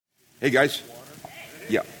Hey, guys.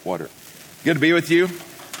 Yeah, water. Good to be with you.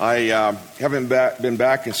 I haven't been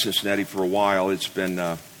back in Cincinnati for a while. It's been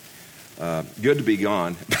good to be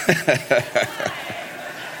gone.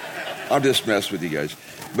 I'll just mess with you guys.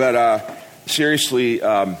 But seriously,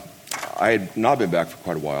 I had not been back for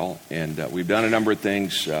quite a while, and we've done a number of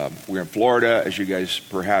things. We're in Florida, as you guys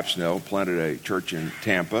perhaps know, planted a church in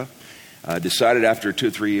Tampa. Decided after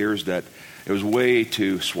 2-3 years that it was way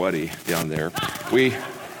too sweaty down there.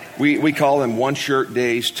 We call them 1-shirt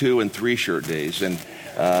days, 2 and 3-shirt days, and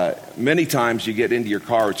many times you get into your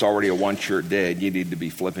car, it's already a 1-shirt day, and you need to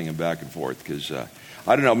be flipping them back and forth because I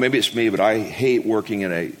don't know, maybe it's me, but I hate working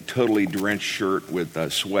in a totally drenched shirt with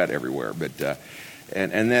sweat everywhere. But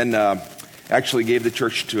and then actually gave the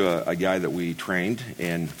church to a guy that we trained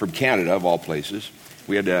and from Canada, of all places.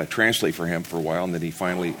 We had to translate for him for a while, and then he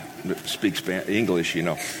finally speaks English,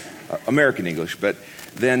 American English. But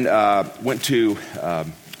then went to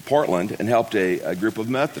Portland and helped a group of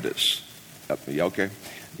Methodists. Okay,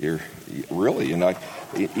 you're really, it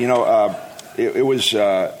was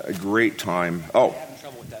a great time. Oh,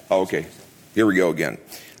 okay. Here we go again.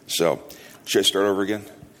 So, should I start over again?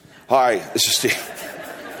 Hi, this is Steve.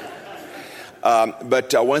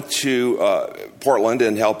 But I went to Portland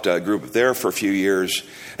and helped a group there for a few years,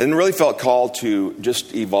 and really felt called to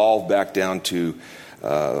just evolve back down to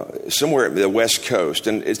somewhere at the West Coast.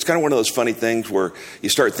 And it's kind of one of those funny things where you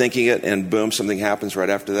start thinking it and boom, something happens right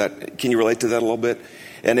after that. Can you relate to that a little bit?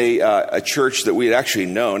 And a church that we had actually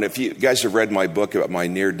known. If you guys have read my book about my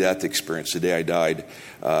near-death experience, the day I died,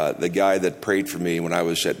 the guy that prayed for me when I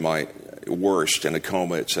was at my worst in a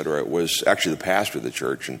coma, etc., was actually the pastor of the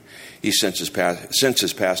church, and he since has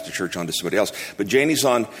passed the church on to somebody else. But Janie's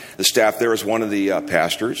on the staff there as one of the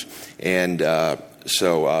pastors, and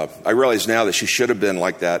so I realize now that she should have been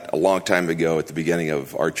like that a long time ago at the beginning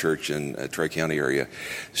of our church in the Tri-County area.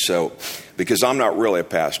 So, because I'm not really a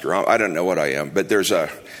pastor, I don't know what I am, but there's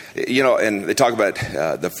and they talk about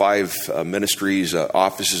the 5 ministries,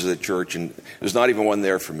 offices of the church, and there's not even one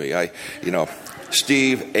there for me.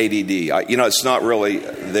 Steve, ADD. It's not really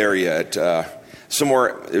there yet.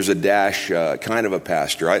 Somewhere there's a dash, kind of a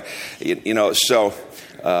pastor.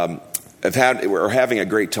 We're having a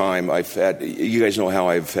great time. You guys know how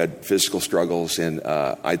I've had physical struggles, and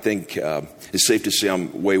I think it's safe to say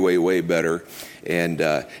I'm way, way, way better. And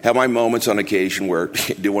have my moments on occasion where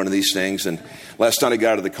I do one of these things. And last time I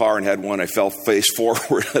got out of the car and had one, I fell face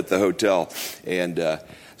forward at the hotel. And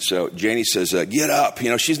so Janie says, "Get up."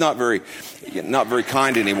 She's not very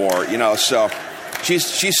kind anymore. So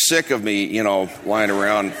she's sick of me, lying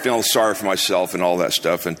around, feeling sorry for myself and all that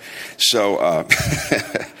stuff. And so.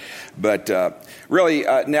 But really,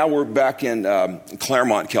 now we're back in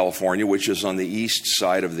Claremont, California, which is on the east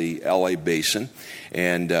side of the LA basin,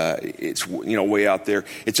 and it's way out there.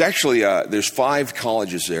 It's actually there's 5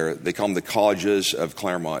 colleges there. They call them the Colleges of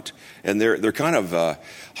Claremont, and they're kind of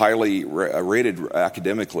highly rated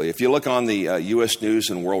academically. If you look on the U.S. News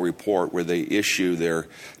and World Report, where they issue their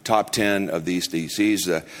top 10 of these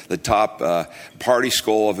DCs, the top party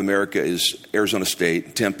school of America is Arizona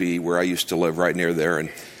State, Tempe, where I used to live, right near there, and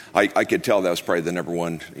I could tell that was probably the number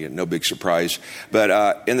one, no big surprise.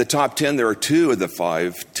 But in the top 10, there are 2 of the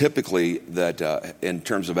 5 typically that, in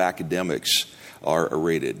terms of academics, are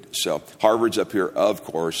rated. So Harvard's up here, of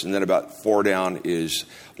course, and then about 4 down is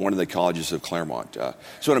one of the colleges of Claremont.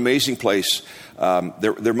 So an amazing place.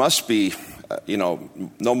 There must be, no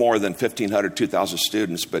more than 1,500, 2,000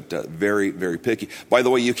 students, but very, very picky. By the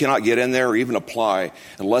way, you cannot get in there or even apply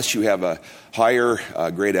unless you have a higher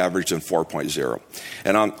grade average than 4.0.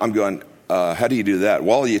 And I'm going, how do you do that?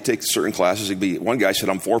 Well, you take certain classes. One guy said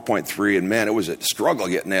I'm 4.3, and man, it was a struggle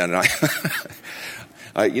getting in. And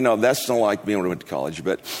that's not like me when I went to college,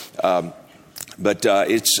 but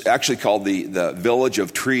it's actually called the Village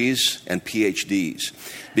of Trees and PhDs,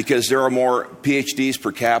 because there are more PhDs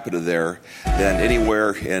per capita there than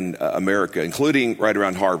anywhere in America, including right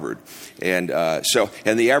around Harvard. And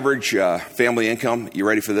and the average family income, you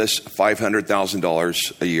ready for this?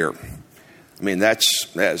 $500,000 a year. I mean,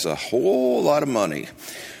 that's a whole lot of money,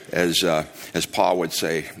 as Pa would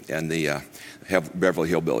say, and the Beverly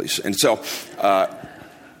Hillbillies. And so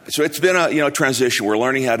it's been a transition. We're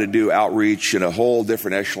learning how to do outreach in a whole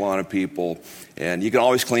different echelon of people. And you can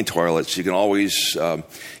always clean toilets. You can always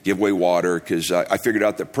give away water, because I figured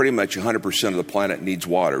out that pretty much 100% of the planet needs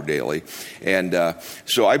water daily. And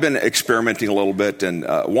so I've been experimenting a little bit. And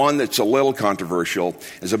one that's a little controversial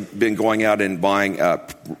is I've been going out and buying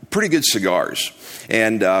pretty good cigars.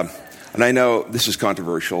 And I know this is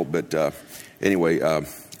controversial, but anyway,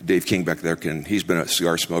 Dave King back there he's been a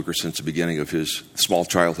cigar smoker since the beginning of his small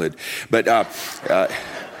childhood. But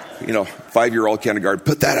 5-year-old kindergarten,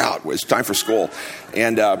 put that out. It's time for school.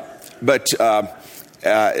 And I've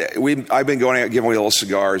been going out giving away little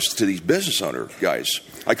cigars to these business owner guys.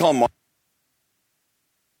 I call them.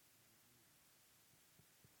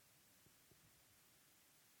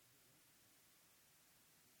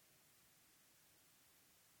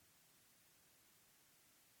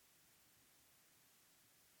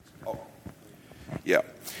 Yeah.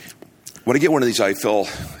 When I get one of these, I feel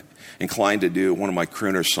inclined to do one of my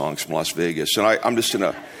crooner songs from Las Vegas. And I'm just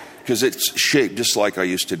going to, because it's shaped just like I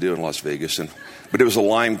used to do in Las Vegas. But it was a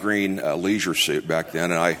lime green leisure suit back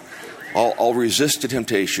then, and I'll resist the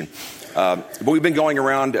temptation. But we've been going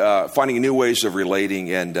around finding new ways of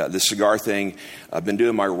relating, and the cigar thing, I've been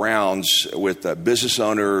doing my rounds with business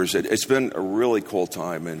owners. It's been a really cool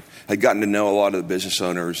time, and I've gotten to know a lot of the business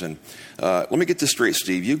owners. And let me get this straight,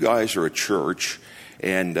 Steve. You guys are a church,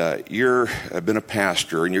 and you're been a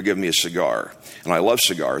pastor, and you're giving me a cigar. And I love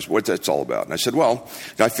cigars. What's that all about? And I said, well,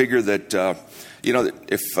 I figure that,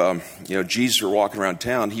 if Jesus were walking around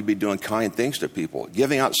town, he'd be doing kind things to people,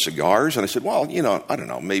 giving out cigars. And I said, well, I don't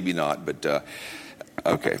know, maybe not, but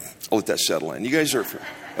okay, I'll let that settle in. You guys are,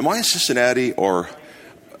 am I in Cincinnati or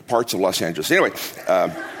parts of Los Angeles? Anyway,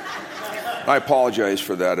 I apologize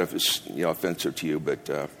for that if it's offensive to you, but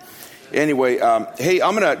anyway, hey,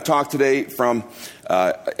 I'm going to talk today from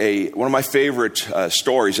one of my favorite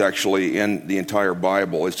stories, actually, in the entire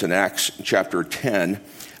Bible. It's in Acts chapter 10.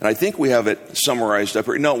 And I think we have it summarized up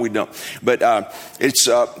here. No, we don't. But it's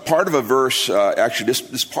part of a verse, actually,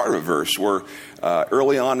 this part of a verse where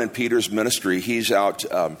early on in Peter's ministry, he's out.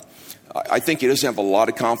 I think he doesn't have a lot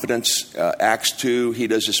of confidence. Acts 2, he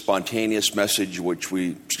does a spontaneous message, which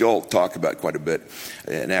we still talk about quite a bit.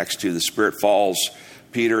 In Acts 2, the Spirit falls.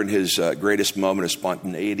 Peter, in his greatest moment of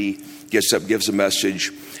spontaneity, gets up, gives a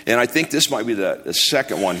message. And I think this might be the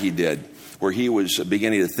second one he did, where he was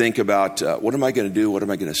beginning to think about, what am I going to do? What am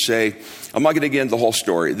I going to say? I'm not going to get into the whole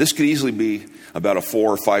story. This could easily be about a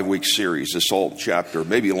 4 or 5 week series, this whole chapter,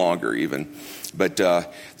 maybe longer even. But the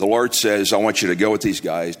Lord says, I want you to go with these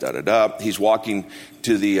guys, da-da-da. He's walking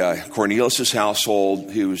to the Cornelius'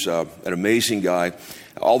 household. He was an amazing guy.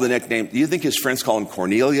 All the nickname. Do you think his friends call him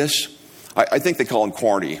Cornelius? I think they call him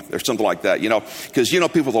Corny or something like that, because,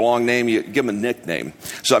 people with a long name, you give them a nickname.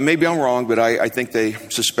 So maybe I'm wrong, but I think they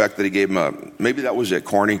suspect that he gave him maybe that was it,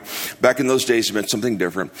 Corny. Back in those days, it meant something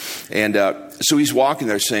different. And so he's walking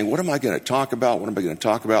there saying, what am I going to talk about? What am I going to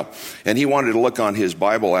talk about? And he wanted to look on his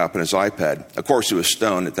Bible app on his iPad. Of course, it was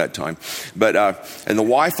Stone at that time. But and the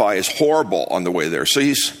Wi-Fi is horrible on the way there. So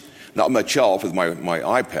he's not much help with my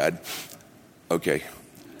iPad. Okay.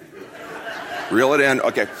 Reel it in.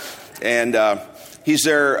 Okay. And he's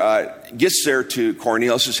there, gets there to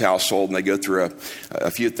Cornelius' household, and they go through a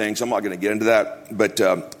few things. I'm not going to get into that. But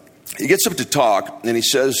he gets up to talk, and he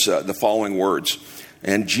says the following words.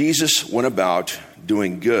 And Jesus went about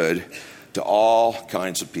doing good to all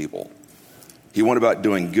kinds of people. He went about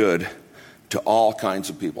doing good to all kinds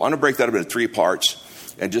of people. I'm going to break that up into 3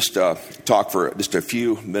 parts and just talk for just a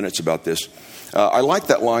few minutes about this. I like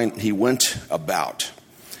that line, he went about.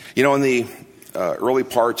 In the early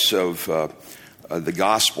parts of the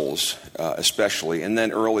Gospels, especially, and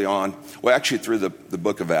then early on, well, actually through the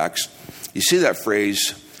book of Acts, you see that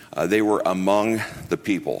phrase, they were among the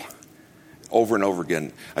people, over and over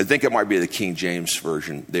again. I think it might be the King James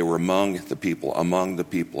Version. They were among the people, among the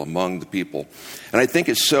people, among the people. And I think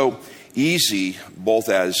it's so easy, both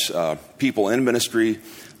as people in ministry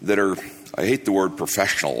that are, I hate the word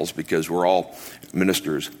professionals, because we're all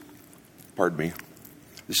ministers. Pardon me.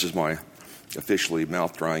 This is my officially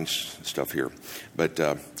mouth drying stuff here, but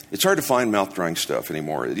it's hard to find mouth drying stuff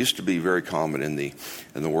anymore. It used to be very common in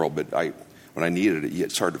the world, but when I needed it,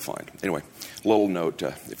 it's hard to find. Anyway, a little note: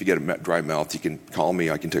 if you get a dry mouth, you can call me.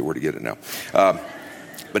 I can tell you where to get it now.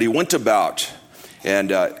 But he went about, and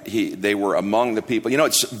they were among the people.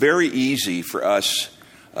 It's very easy for us,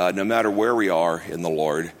 no matter where we are in the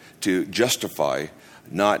Lord, to justify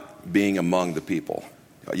not being among the people.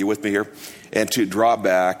 Are you with me here? And to draw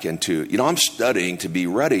back and to, I'm studying to be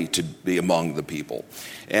ready to be among the people.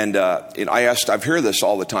 And I've heard this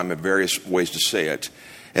all the time in various ways to say it.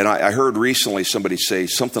 And I heard recently somebody say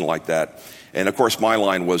something like that. And of course, my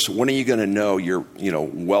line was, when are you going to know you're,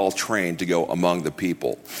 well trained to go among the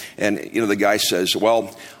people? And, the guy says,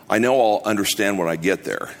 well, I know I'll understand when I get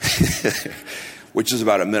there, which is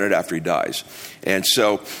about a minute after he dies. And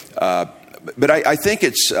so, but I think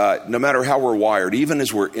it's, no matter how we're wired, even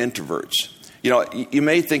as we're introverts, you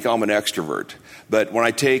may think I'm an extrovert, but when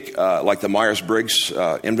I take like the Myers-Briggs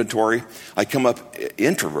inventory, I come up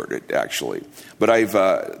introverted, actually.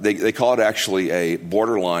 But they call it actually a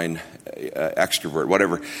borderline extrovert,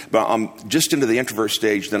 whatever. But I'm just into the introvert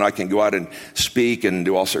stage, then I can go out and speak and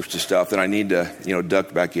do all sorts of stuff. Then I need to,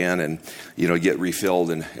 duck back in and, get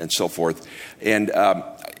refilled and so forth. And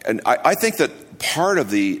I think that part of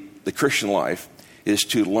the Christian life is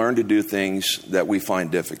to learn to do things that we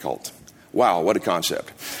find difficult. Wow, what a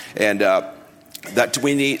concept. And that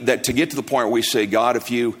we need that to get to the point where we say, God, if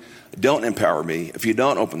you don't empower me, if you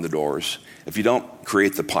don't open the doors, if you don't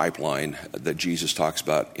create the pipeline that Jesus talks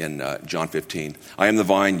about in John 15, I am the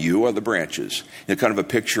vine, you are the branches. Kind of a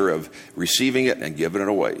picture of receiving it and giving it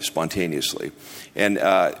away spontaneously. And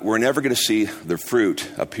we're never going to see the fruit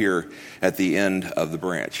appear at the end of the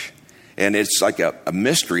branch. And it's like a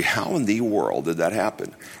mystery. How in the world did that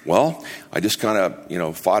happen? Well, I just kind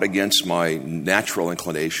of, fought against my natural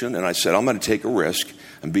inclination, and I said, I'm going to take a risk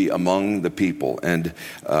and be among the people, and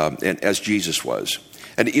as Jesus was.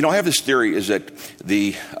 And, I have this theory is that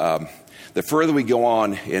the further we go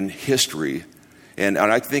on in history, and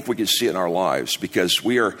I think we can see it in our lives, because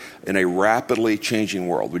we are in a rapidly changing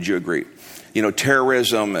world. Would you agree?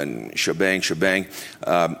 Terrorism and shebang.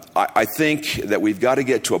 I think that we've got to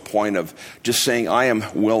get to a point of just saying, I am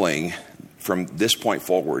willing from this point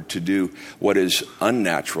forward to do what is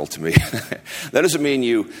unnatural to me. That doesn't mean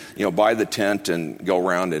you buy the tent and go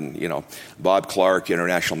around and, Bob Clark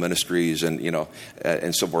International Ministries and,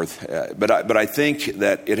 and so forth. But I think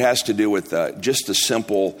that it has to do with just a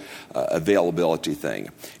simple availability thing.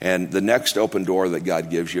 And the next open door that God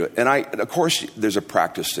gives you. And of course, there's a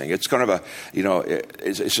practice thing. It's kind of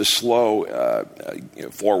it's a slow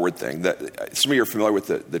forward thing. That some of you are familiar with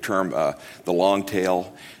the term the long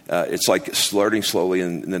tail. It's like starting slowly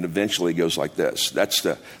and then eventually goes like this. That's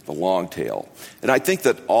the long tail. And I think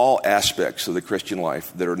that all aspects of the Christian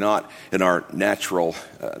life that are not in our natural,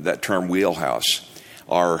 that term wheelhouse,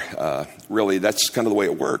 are really, that's kind of the way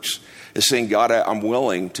it works. It's saying, God, I'm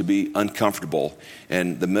willing to be uncomfortable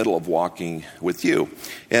in the middle of walking with you.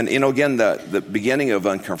 And, again, the beginning of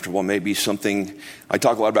uncomfortable may be something, I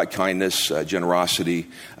talk a lot about kindness, generosity,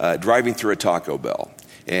 driving through a Taco Bell.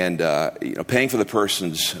 And, paying for the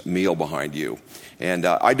person's meal behind you. And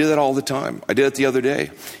I do that all the time. I did it the other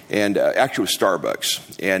day. And actually with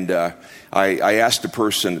Starbucks. And I asked the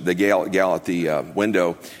person, the gal at the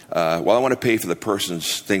window, I want to pay for the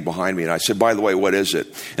person's thing behind me. And I said, by the way, what is it?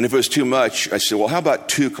 And if it was too much, I said, well, how about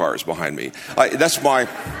 2 cars behind me? That's my,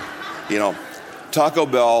 Taco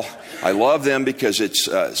Bell. I love them because it's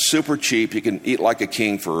super cheap. You can eat like a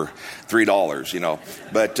king for $3,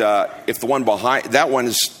 But if the one behind, that one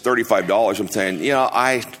is $35, I'm saying,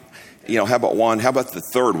 how about one? How about the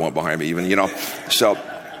third one behind me even, So,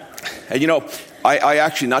 and I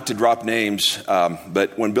actually, not to drop names,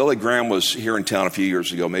 but when Billy Graham was here in town a few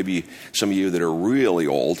years ago, maybe some of you that are really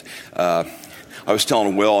old, I was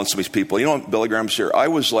telling Will and some of these people, when Billy Graham's here, I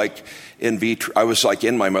was like in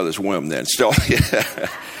my mother's womb then still.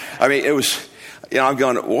 I mean, it was, I'm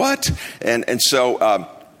going, what? And so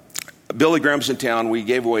Billy Graham's in town. We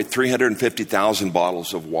gave away 350,000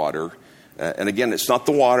 bottles of water. And again, it's not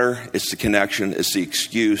the water, it's the connection, it's the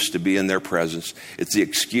excuse to be in their presence. It's the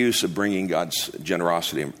excuse of bringing God's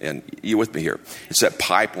generosity. And you with me here? It's that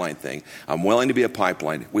pipeline thing. I'm willing to be a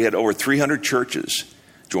pipeline. We had over 300 churches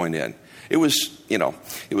join in. It was,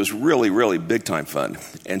 it was really, really big time fun.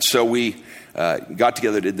 And so we got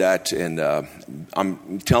together, did that, and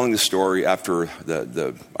I'm telling the story after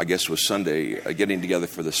the I guess it was Sunday, getting together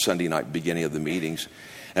for the Sunday night beginning of the meetings.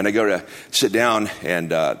 And I go to sit down,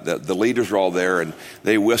 and the leaders are all there, and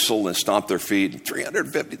they whistle and stomp their feet.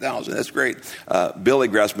 350,000, that's great. Billy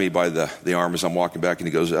grabs me by the arm as I'm walking back, and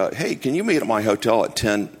he goes, hey, can you meet at my hotel at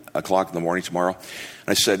 10 o'clock in the morning tomorrow? And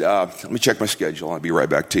I said, let me check my schedule. I'll be right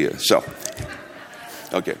back to you. So,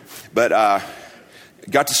 okay. But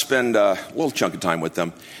got to spend a little chunk of time with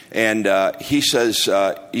them. And he says,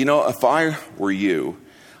 if I were you,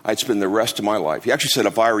 I'd spend the rest of my life. He actually said,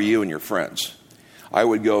 if I were you and your friends, I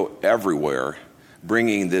would go everywhere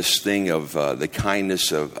bringing this thing of the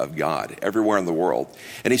kindness of God everywhere in the world.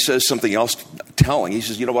 And he says something else telling. He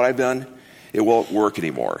says, you know what I've done? It won't work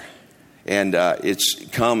anymore. And it's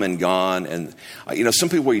come and gone. And, some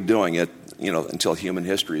people are doing it, until human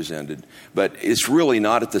history has ended. But it's really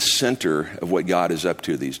not at the center of what God is up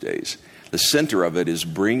to these days. The center of it is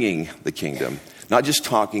bringing the kingdom, not just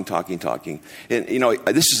talking. And,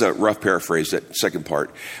 this is a rough paraphrase, that second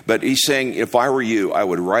part. But he's saying, if I were you, I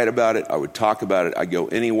would write about it. I would talk about it. I'd go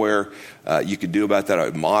anywhere you could do about that. I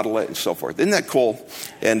would model it and so forth. Isn't that cool?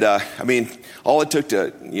 And, all it took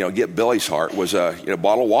to, get Billy's heart was a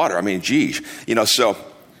bottle of water. I mean, geez, so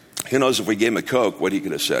who knows if we gave him a Coke, what he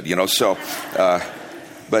could have said,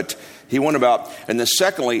 but he went about. And then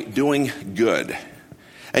secondly, doing good.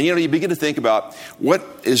 And, you begin to think about what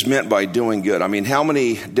is meant by doing good. I mean, how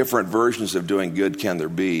many different versions of doing good can there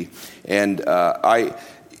be? And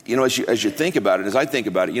as you think about it, as I think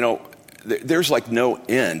about it, there's like no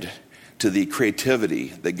end to the creativity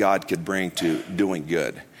that God could bring to doing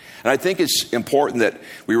good. And I think it's important that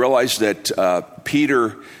we realize that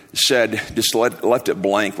Peter said, just left it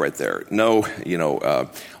blank right there. No,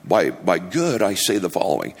 by good I say the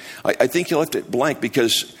following. I think he left it blank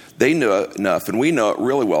because they knew enough, and we know it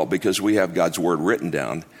really well because we have God's word written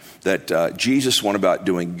down, that Jesus went about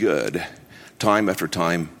doing good time after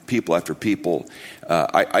time, people after people.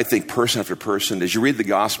 I think person after person. As you read the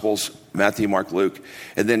Gospels, Matthew, Mark, Luke,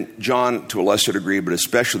 and then John to a lesser degree, but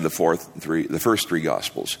especially the first three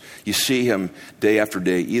Gospels, you see him day after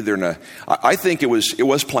day. Either I think it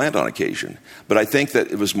was planned on occasion, but I think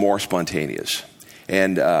that it was more spontaneous.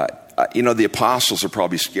 And the apostles are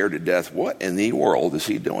probably scared to death. What in the world is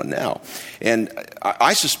he doing now? And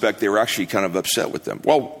I suspect they were actually kind of upset with them.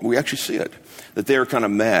 Well, we actually see it, that they were kind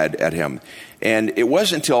of mad at him. And it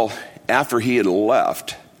wasn't until after he had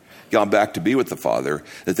left, gone back to be with the Father,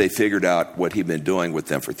 that they figured out what he'd been doing with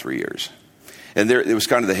them for 3 years. And it was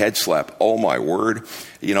kind of the head slap. Oh, my word.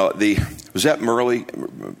 Was that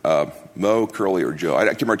Mo, Curly, or Joe? I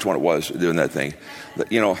can't remember which one it was doing that thing.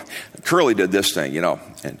 Curly did this thing,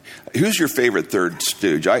 And who's your favorite third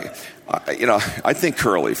stooge? I think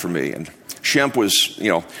Curly for me. And Shemp was,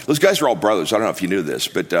 those guys were all brothers. I don't know if you knew this,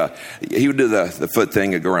 but he would do the foot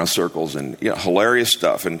thing and go around circles and, hilarious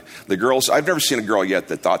stuff. And the girls, I've never seen a girl yet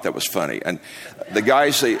that thought that was funny. And the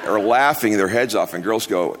guys, they are laughing their heads off, and girls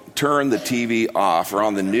go, turn the TV off, or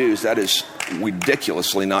on the news. That is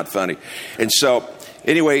ridiculously not funny. And so,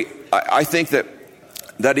 anyway, I think that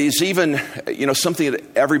is even, something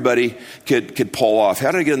that everybody could pull off.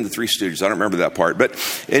 How did I get in the Three Stooges? I don't remember that part. But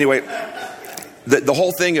anyway, the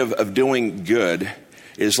whole thing of doing good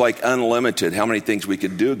is like unlimited, how many things we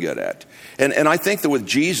could do good at. And I think that with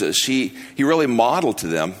Jesus, he really modeled to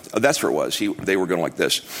them, that's where it was, they were going like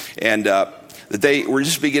this. And that they were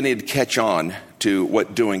just beginning to catch on to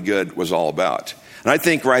what doing good was all about. And I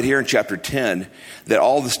think right here in chapter 10, that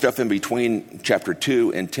all the stuff in between chapter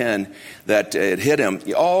 2 and 10, that it hit him.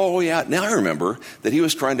 Oh, yeah, now I remember that he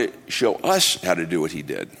was trying to show us how to do what he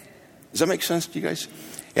did. Does that make sense to you guys?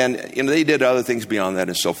 And they did other things beyond that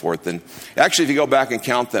and so forth. And actually, if you go back and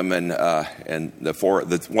count them in the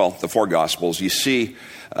four Gospels, you see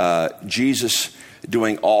Jesus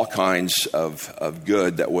doing all kinds of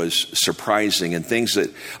good that was surprising, and things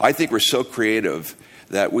that I think were so creative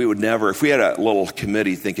that we would never, if we had a little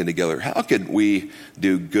committee thinking together, how could we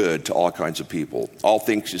do good to all kinds of people, all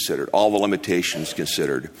things considered, all the limitations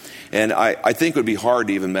considered. And I think it would be hard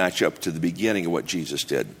to even match up to the beginning of what Jesus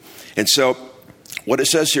did. And so what it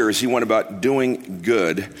says here is he went about doing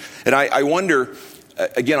good. And I wonder,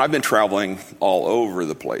 again, I've been traveling all over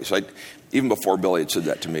the place. Even before Billy had said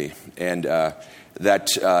that to me. And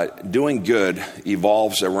that doing good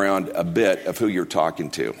evolves around a bit of who you're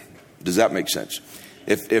talking to. Does that make sense?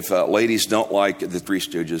 If ladies don't like the Three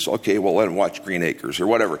Stooges, okay, well, let them watch Green Acres or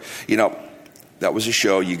whatever. That was a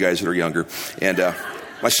show, you guys that are younger. And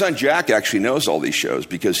my son Jack actually knows all these shows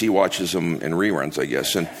because he watches them in reruns, I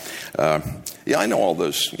guess. And I know all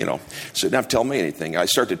those, so he didn't have to tell me anything. I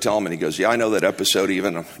start to tell him, and he goes, yeah, I know that episode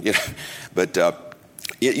even. But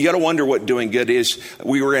you got to wonder what doing good is.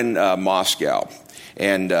 We were in Moscow.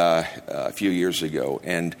 And a few years ago,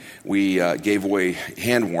 and we gave away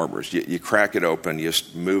hand warmers. You crack it open, you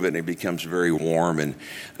just move it, and it becomes very warm. And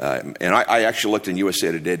I actually looked in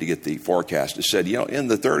USA Today to get the forecast. It said, in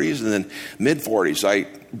the 30s and then mid 40s. I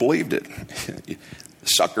believed it.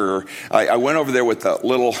 Sucker. I went over there with a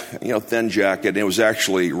little, thin jacket, and it was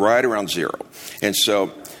actually right around zero. And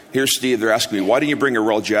so here's Steve, they're asking me, why didn't you bring a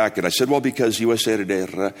real jacket? I said, well, because USA Today,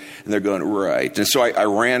 and they're going, right. And so I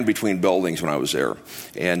ran between buildings when I was there.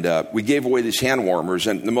 And we gave away these hand warmers,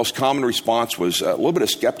 and the most common response was a little bit of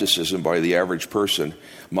skepticism by the average person,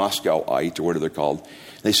 Moscowite, or what are they called.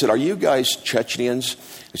 They said, are you guys Chechens?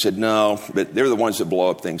 I said, no, but they're the ones that blow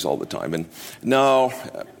up things all the time. And no,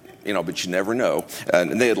 but you never know.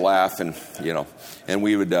 And they'd laugh, and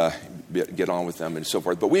we would get on with them and so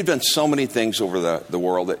forth. But we've done so many things over the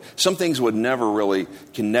world that some things would never really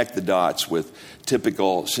connect the dots with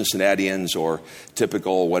typical Cincinnatians or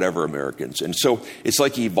typical whatever Americans. And so it's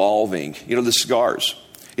like evolving. The cigars.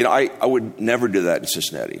 I would never do that in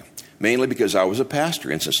Cincinnati, mainly because I was a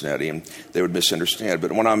pastor in Cincinnati, and they would misunderstand.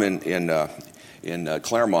 But when I'm in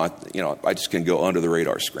Claremont, I just can go under the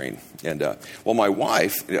radar screen. And my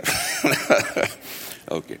wife,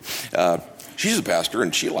 okay. she's a pastor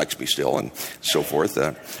and she likes me still and so forth.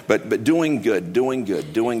 But doing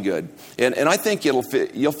good. And I think you'll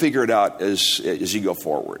figure it out as you go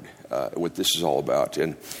forward, what this is all about.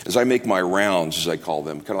 And as I make my rounds, as I call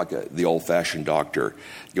them, kind of like the old-fashioned doctor,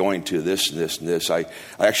 going to this and this and this, I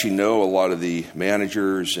actually know a lot of the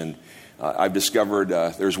managers, and I've discovered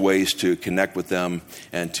there's ways to connect with them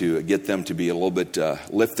and to get them to be a little bit,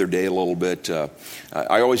 lift their day a little bit.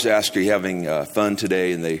 I always ask, are you having fun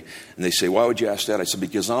today? And they say, why would you ask that? I said,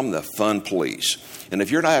 because I'm the fun police. And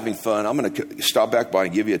if you're not having fun, I'm going to stop back by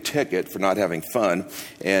and give you a ticket for not having fun.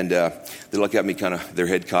 And they look at me kind of, their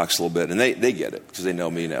head cocks a little bit. And they get it because they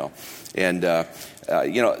know me now. And,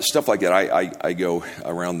 stuff like that. I go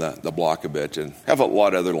around the block a bit and have a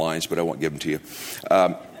lot of other lines, but I won't give them to you.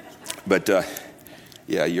 But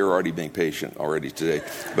you're already being patient already today.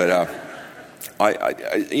 But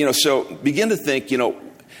so begin to think.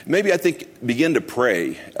 Begin to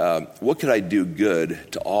pray. What could I do good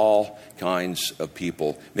to all kinds of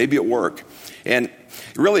people? Maybe at work, and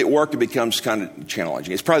really at work it becomes kind of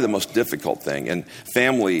challenging. It's probably the most difficult thing, and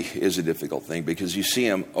family is a difficult thing because you see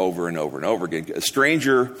them over and over and over again. A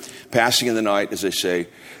stranger passing in the night, as they say.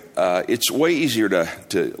 It's way easier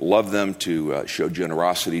to love them, to show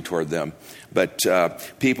generosity toward them. But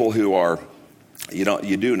people who are,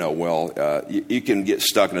 you do know well, you can get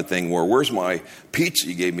stuck in a thing where, where's my pizza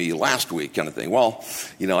you gave me last week kind of thing. Well,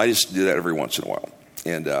 I just do that every once in a while.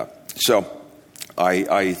 And so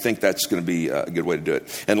I think that's going to be a good way to do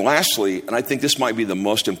it. And lastly, and I think this might be the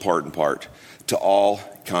most important part, to all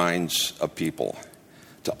kinds of people.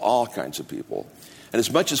 To all kinds of people. And as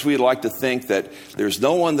much as we'd like to think that there's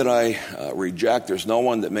no one that I reject, there's no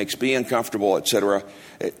one that makes me uncomfortable, etc.,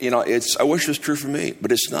 I wish it was true for me, but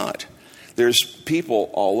it's not. There's people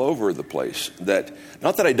all over the place that,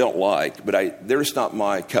 not that I don't like, but they're just not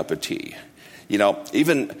my cup of tea.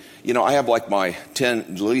 I have like my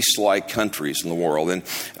 10 least liked countries in the world. And,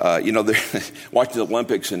 they're watching the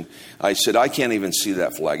Olympics, and I said, I can't even see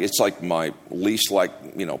that flag. It's like my least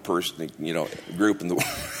liked, person, group in the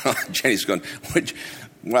world. Jenny's going,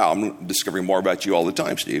 wow, I'm discovering more about you all the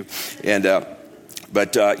time, Steve. And,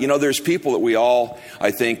 there's people that we all,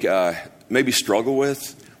 I think, maybe struggle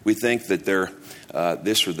with. We think that they're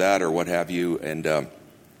this or that or what have you.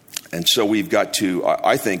 And so we've got to,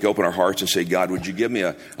 I think, open our hearts and say, God, would you give me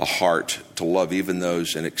a heart to love even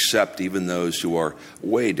those and accept even those who are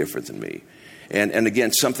way different than me. And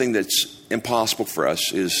again, something that's impossible for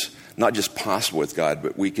us is not just possible with God,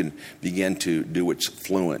 but we can begin to do what's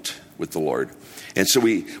fluent with the Lord. And so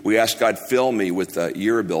we ask God, fill me with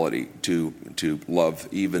your ability to love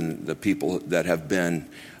even the people that have been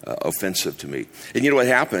offensive to me. And what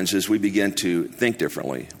happens is we begin to think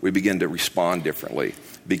differently. We begin to respond differently.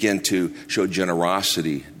 Begin to show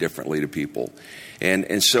generosity differently to people. And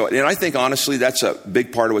I think, honestly, that's a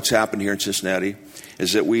big part of what's happened here in Cincinnati,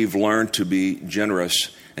 is that we've learned to be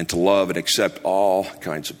generous and to love and accept all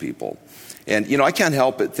kinds of people. And, I can't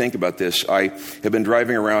help but think about this. I have been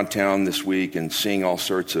driving around town this week and seeing all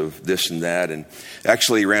sorts of this and that, and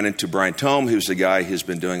actually ran into Brian Tome, who's the guy who's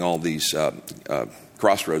been doing all these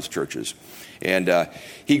Crossroads churches. And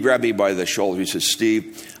he grabbed me by the shoulder. He says,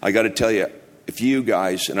 Steve, I got to tell you, if you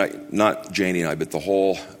guys, and not Janie and I, but the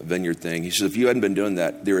whole Vineyard thing, he says, if you hadn't been doing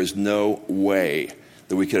that, there is no way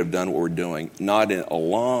that we could have done what we're doing. Not in a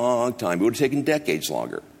long time. It would have taken decades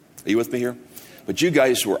longer. Are you with me here? But you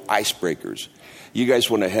guys were icebreakers. You guys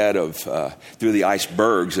went ahead of, through the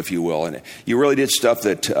icebergs, if you will. And you really did stuff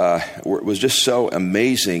that was just so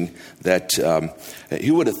amazing that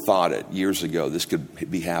who would have thought it years ago this could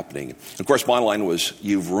be happening. Of course, my line was,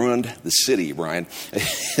 you've ruined the city, Brian.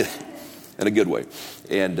 In a good way.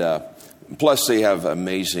 And plus they have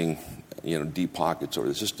amazing, deep pockets over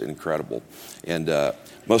there. It's just incredible. And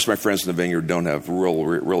most of my friends in the Vineyard don't have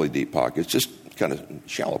really deep pockets, just kind of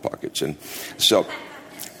shallow pockets. And so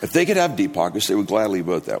if they could have deep pockets, they would gladly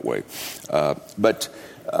vote that way. But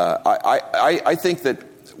I think that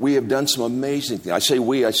we have done some amazing things.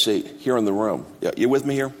 I say here in the room. You with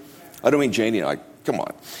me here? I don't mean Janie and I. Come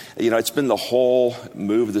on. It's been the whole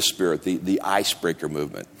move of the Spirit, the icebreaker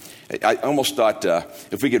movement. I almost thought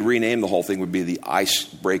if we could rename the whole thing, it would be the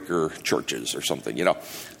icebreaker churches or something,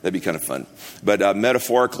 That'd be kind of fun. But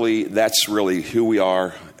metaphorically, that's really who we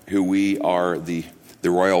are, the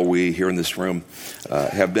royal we here in this room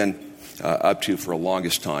have been up to for the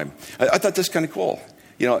longest time. I thought that's kind of cool,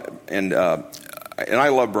 and I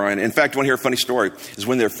love Brian. In fact, I want to hear a funny story, is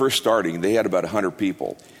when they're first starting, they had about 100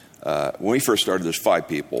 people. when we first started, there's 5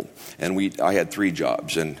 people, and I had 3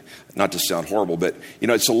 jobs. And not to sound horrible, but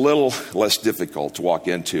it's a little less difficult to walk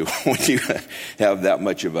into when you have that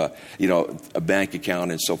much of a bank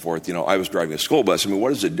account and so forth. I was driving a school bus. I mean,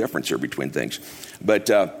 what is the difference here between things? But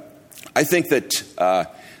I think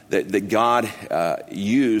that God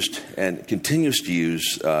used and continues to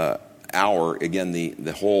use the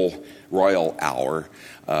whole royal hour,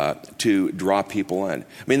 to draw people in. I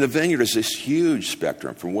mean, the vineyard is this huge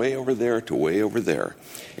spectrum from way over there to way over there.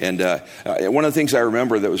 And one of the things I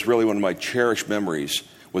remember that was really one of my cherished memories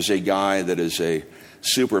was a guy that is a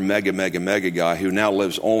super mega guy who now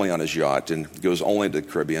lives only on his yacht and goes only to the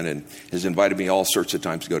Caribbean, and has invited me all sorts of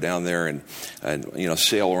times to go down there and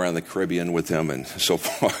sail around the Caribbean with him and so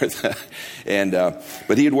forth.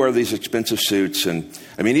 But he'd wear these expensive suits, and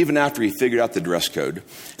I mean, even after he figured out the dress code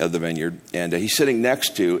of the vineyard, and he's sitting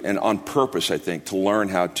next to, and on purpose, I think, to learn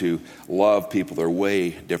how to love people that are way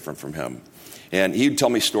different from him. And he'd tell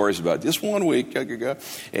me stories about this one week,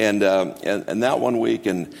 and that one week.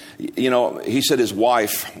 And, he said his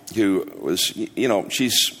wife, who was,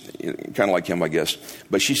 she's kind of like him, I guess,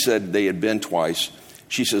 but she said they had been twice.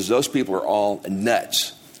 She says, those people are all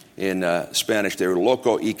nuts. In Spanish, they were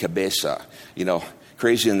loco y cabeza,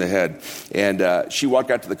 crazy in the head. And she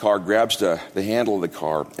walked out to the car, grabs the handle of the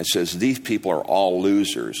car, and says, these people are all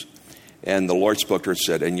losers. And the Lord spoke to her and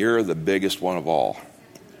said, and you're the biggest one of all.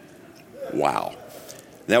 Wow.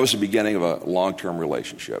 And that was the beginning of a long-term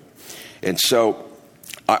relationship. And so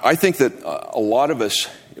I think that a lot of us,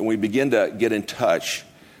 when we begin to get in touch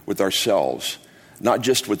with ourselves, not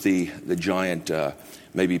just with the giant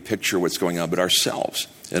maybe picture what's going on, but ourselves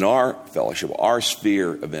and our fellowship, our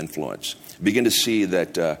sphere of influence, begin to see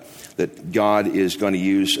that God is going to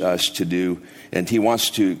use us to do, and he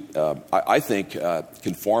wants to, I think,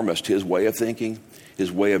 conform us to his way of thinking,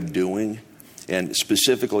 his way of doing, and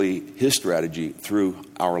specifically his strategy through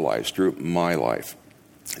our lives, through my life.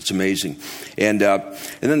 It's amazing. And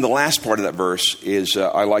then the last part of that verse is,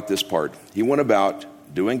 I like this part. He went about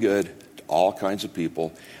doing good to all kinds of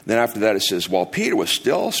people. Then after that it says, while Peter was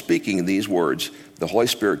still speaking these words, the Holy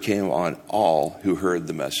Spirit came on all who heard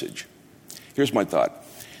the message. Here's my thought.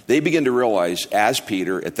 They begin to realize, as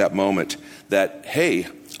Peter at that moment, that, hey,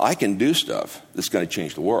 I can do stuff that's going to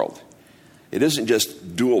change the world. It isn't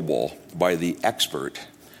just doable by the expert,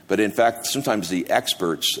 but in fact, sometimes the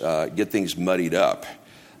experts get things muddied up.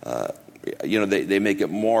 They make it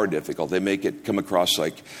more difficult. They make it come across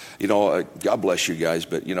like, God bless you guys,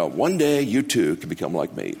 but, one day you too can become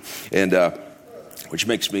like me. And which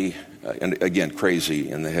makes me, again, crazy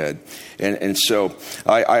in the head. And so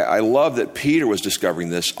I love that Peter was discovering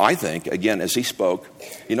this. I think, again, as he spoke,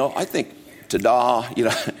 I think, ta-da,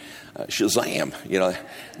 Shazam,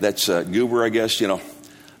 that's Goober, I guess,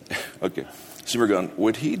 Okay. So we're going,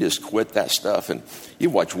 would he just quit that stuff? And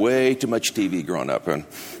you've watched way too much TV growing up, and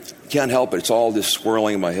can't help it. It's all just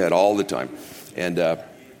swirling in my head all the time. And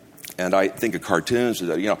I think of cartoons,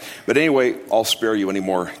 But anyway, I'll spare you any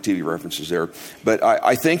more TV references there. But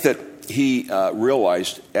I think that he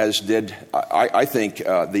realized, as did, I think,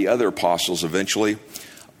 the other apostles eventually,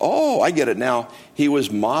 oh, I get it now. He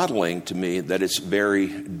was modeling to me that it's very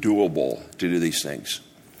doable to do these things.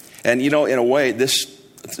 And, in a way, this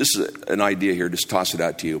is an idea here. Just toss it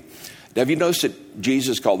out to you. Have you noticed that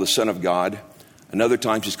Jesus is called the Son of God? And other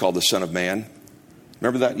times he's called the Son of Man?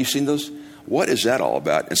 Remember that? You've seen those? What is that all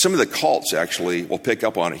about? And some of the cults actually will pick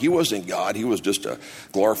up on it. He wasn't God. He was just a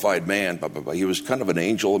glorified man. He was kind of an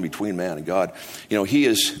angel in between man and God. He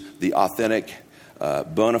is the authentic,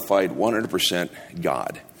 bona fide, 100%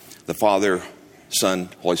 God. The Father, Son,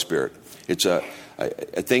 Holy Spirit. It's a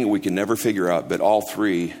thing we can never figure out, but all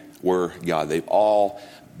three were God. They've all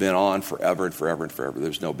been on forever and forever and forever.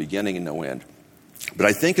 There's no beginning and no end. But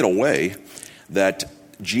I think in a way that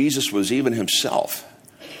Jesus was even himself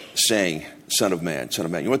saying, Son of Man, Son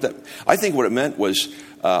of Man. I think what it meant was,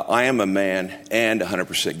 I am a man and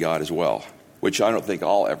 100% God as well, which I don't think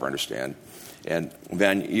I'll ever understand. And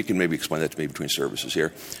Van, you can maybe explain that to me between services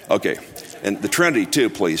here. Okay. And the Trinity too,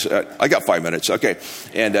 please. I got 5 minutes. Okay.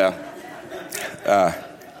 And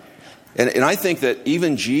I think that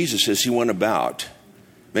even Jesus, as he went about,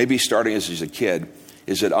 maybe starting as he's a kid,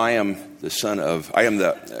 is that I am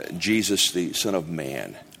Jesus, the Son of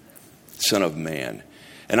Man. Son of Man.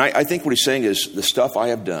 And I think what he's saying is, the stuff I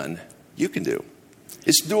have done, you can do.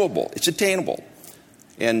 It's doable. It's attainable.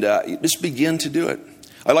 And just begin to do it.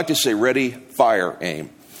 I like to say ready, fire, aim.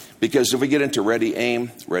 Because if we get into ready,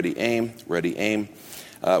 aim,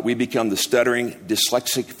 we become the stuttering,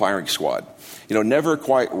 dyslexic firing squad. Never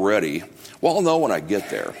quite ready. Well, I'll know when I get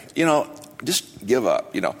there. just give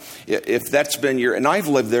up. If that's been and I've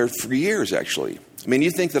lived there for years, actually. I mean,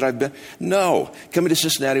 you think that I've been, no. Coming to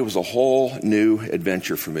Cincinnati was a whole new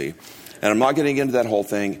adventure for me. And I'm not getting into that whole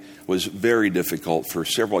thing. It was very difficult for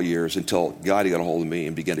several years until God got a hold of me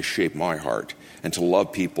and began to shape my heart and to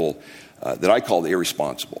love people that I call the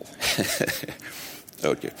irresponsible.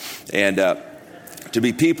 Okay. And to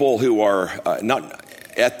be people who are not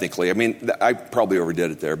ethnically, I mean, I probably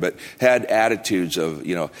overdid it there, but had attitudes of,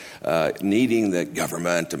 needing the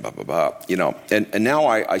government and blah, blah, blah, And now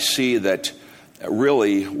I see that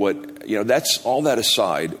really that's all that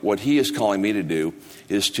aside, what he is calling me to do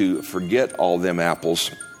is to forget all them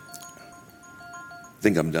apples. I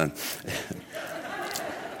think I'm done.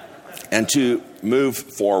 And to move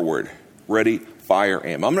forward. Ready, fire,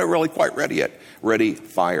 aim. I'm not really quite ready yet. Ready,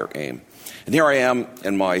 fire, aim. And here I am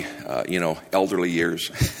in my, elderly years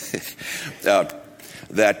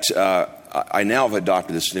that I now have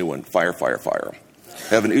adopted this new one, fire, fire, fire.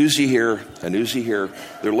 I have an Uzi here.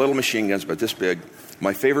 They're little machine guns, but this big.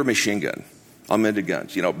 My favorite machine gun. I'm into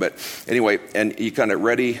guns, but anyway, and you kind of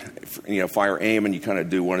ready, fire, aim, and you kind of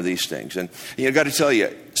do one of these things. And I got to tell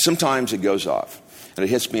you, sometimes it goes off, and it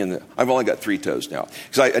hits me I've only got 3 toes now,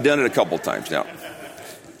 because I've done it a couple of times now.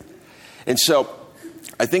 And so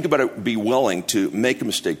I think about it, be willing to make a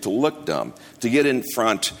mistake, to look dumb, to get in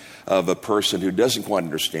front of a person who doesn't quite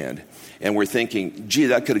understand. And we're thinking, gee,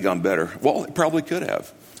 that could have gone better. Well, it probably could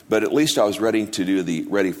have. But at least I was ready to do the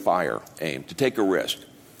ready, fire, aim, to take a risk.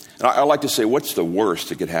 And I like to say, what's the worst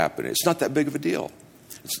that could happen? It's not that big of a deal.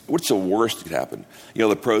 What's the worst that could happen?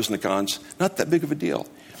 The pros and the cons, not that big of a deal.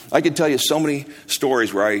 I could tell you so many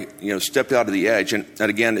stories where I, stepped out of the edge. And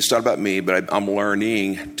again, it's not about me, but I'm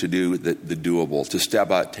learning to do the doable, to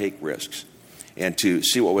step out, take risks, and to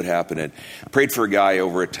see what would happen. And I prayed for a guy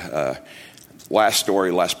over at last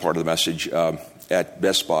part of the message at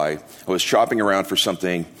Best Buy. I was shopping around for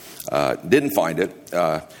something, didn't find it.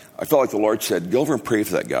 I felt like the Lord said, go over and pray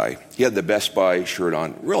for that guy. He had the Best Buy shirt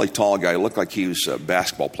on, really tall guy, looked like he was a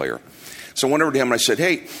basketball player. So I went over to him and I said,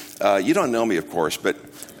 hey, you don't know me, of course,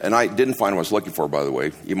 and I didn't find what I was looking for, by the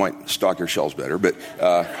way. You might stock your shelves better, but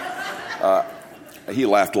he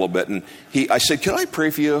laughed a little bit. And I said, can I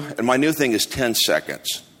pray for you? And my new thing is 10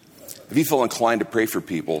 seconds. If you feel inclined to pray for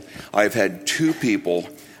people, I've had 2 people,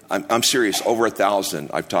 I'm serious, over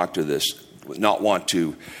 1,000 I've talked to this, not want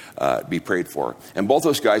to be prayed for. And both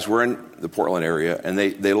those guys were in the Portland area, and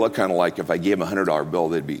they look kind of like if I gave them a $100 bill,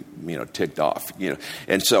 they'd be, ticked off,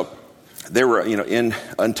 And so they were,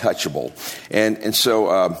 untouchable. And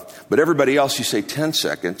so, but everybody else, you say 10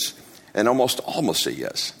 seconds, and almost say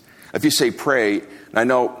yes. If you say pray, and I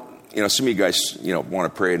know, some of you guys,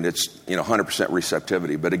 want to pray, and it's, 100%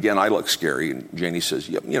 receptivity. But again, I look scary, and Janie says,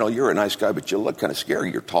 you're a nice guy, but you look kind of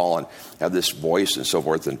scary. You're tall and have this voice and so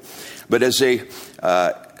forth. But as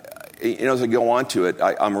as I go on to it,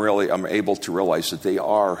 I'm able to realize that they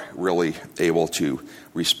are really able to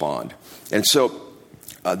respond. And so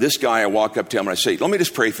this guy, I walk up to him and I say, let me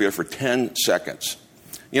just pray for you for 10 seconds.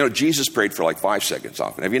 Jesus prayed for like 5 seconds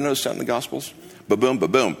often. Have you noticed that in the Gospels? Ba-boom,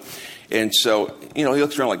 ba-boom. And so, he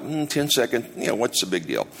looks around like, 10 seconds, what's the big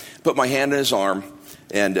deal? Put my hand in his arm,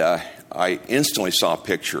 and I instantly saw a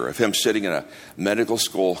picture of him sitting in a medical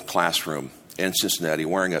school classroom in Cincinnati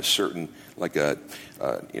wearing a certain, like a,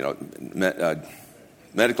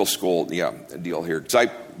 medical school deal here. Because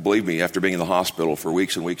believe me, after being in the hospital for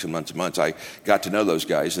weeks and weeks and months, I got to know those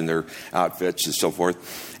guys and their outfits and so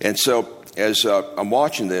forth. And so as I'm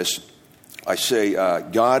watching this, I say,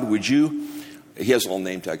 God, would you, he has a little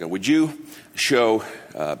name tag on, would you show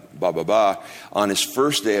on his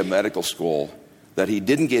first day of medical school that he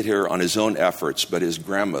didn't get here on his own efforts, but his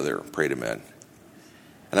grandmother prayed him in.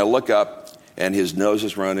 And I look up, and his nose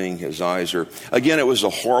is running, his eyes are... Again, it was a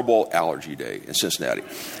horrible allergy day in Cincinnati.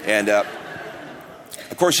 And,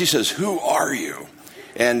 of course, he says, who are you?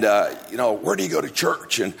 And, where do you go to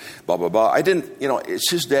church? And blah, blah, blah. I didn't,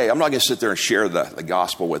 it's his day. I'm not going to sit there and share the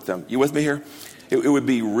gospel with them. You with me here? It would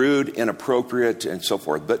be rude, inappropriate, and so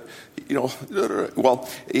forth. But, well,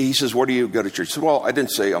 he says, where do you go to church? I said, well, I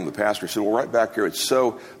didn't say I'm the pastor. I said, well, right back here, it's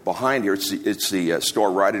so behind here. It's the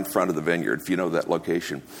store right in front of the vineyard, if you know that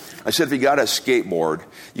location. I said, if you got a skateboard,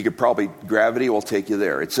 you could probably, gravity will take you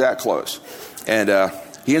there. It's that close. And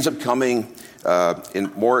he ends up coming,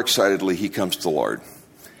 and more excitedly, he comes to the Lord.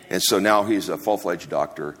 And so now he's a full-fledged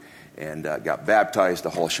doctor and got baptized, the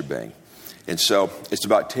whole shebang. And so it's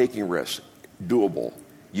about taking risks. Doable.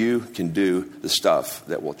 You can do the stuff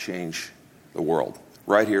that will change the world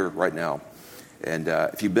right here, right now. And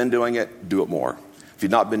if you've been doing it, do it more. If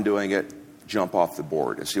you've not been doing it, jump off the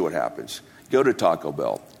board and see what happens. Go to Taco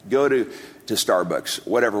Bell. Go to Starbucks.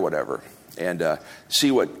 Whatever. and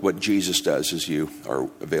see what Jesus does as you are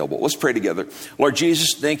available. Let's pray together. Lord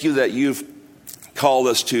Jesus, thank you that you've called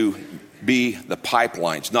us to be the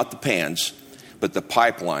pipelines, not the pans, but the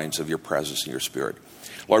pipelines of your presence and your Spirit.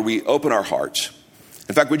 Lord, we open our hearts.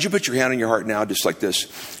 In fact, would you put your hand on your heart now, just like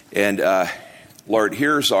this? And Lord,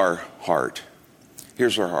 here's our heart.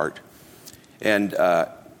 Here's our heart. And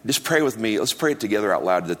just pray with me. Let's pray it together out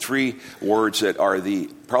loud. The three words that are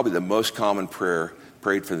probably the most common prayer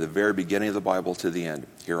prayed from the very beginning of the Bible to the end.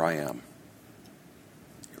 Here I am.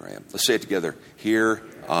 Here I am. Let's say it together. Here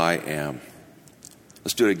I am.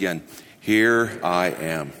 Let's do it again. Here I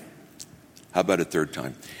am. How about a third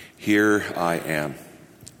time? Here I am.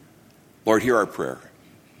 Lord, hear our prayer.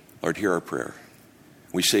 Lord, hear our prayer.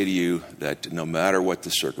 We say to you that no matter what the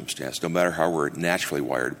circumstance, no matter how we're naturally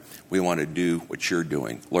wired, we want to do what you're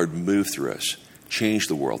doing. Lord, move through us. Change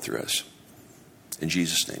the world through us. In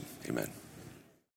Jesus' name, amen.